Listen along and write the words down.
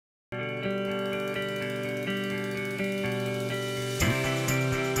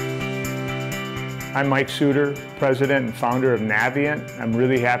I'm Mike Suter, president and founder of Naviant. I'm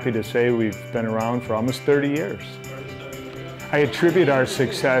really happy to say we've been around for almost 30 years. I attribute our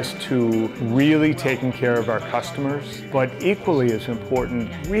success to really taking care of our customers, but equally as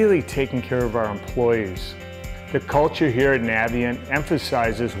important, really taking care of our employees. The culture here at Naviant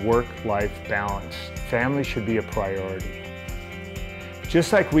emphasizes work-life balance. Family should be a priority.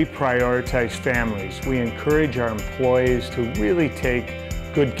 Just like we prioritize families, we encourage our employees to really take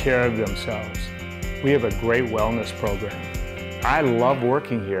good care of themselves. We have a great wellness program. I love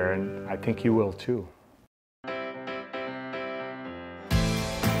working here, and I think you will too.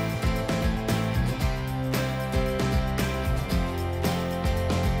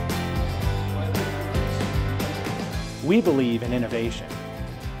 We believe in innovation.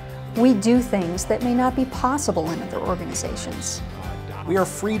 We do things that may not be possible in other organizations. We are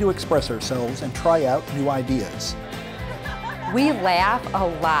free to express ourselves and try out new ideas. We laugh a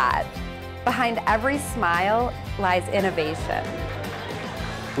lot. Behind every smile lies innovation.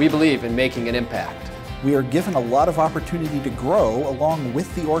 We believe in making an impact. We are given a lot of opportunity to grow along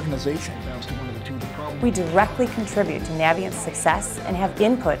with the organization. We directly contribute to Naviant's success and have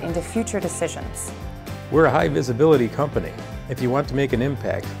input into future decisions. We're a high visibility company. If you want to make an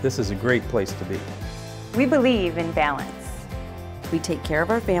impact, this is a great place to be. We believe in balance. We take care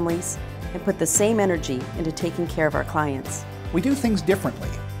of our families and put the same energy into taking care of our clients. We do things differently.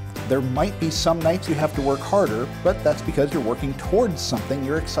 There might be some nights you have to work harder, but that's because you're working towards something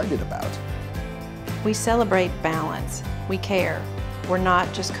you're excited about. We celebrate balance. We care. We're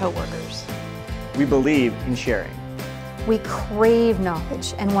not just coworkers. We believe in sharing. We crave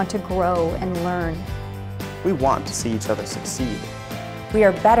knowledge and want to grow and learn. We want to see each other succeed. We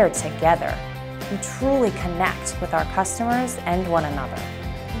are better together. We truly connect with our customers and one another.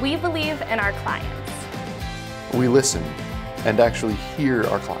 We believe in our clients. We listen and actually hear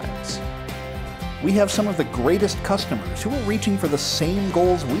our clients. We have some of the greatest customers who are reaching for the same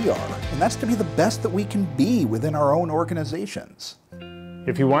goals we are, and that's to be the best that we can be within our own organizations.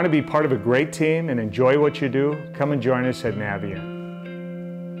 If you want to be part of a great team and enjoy what you do, come and join us at Naviant.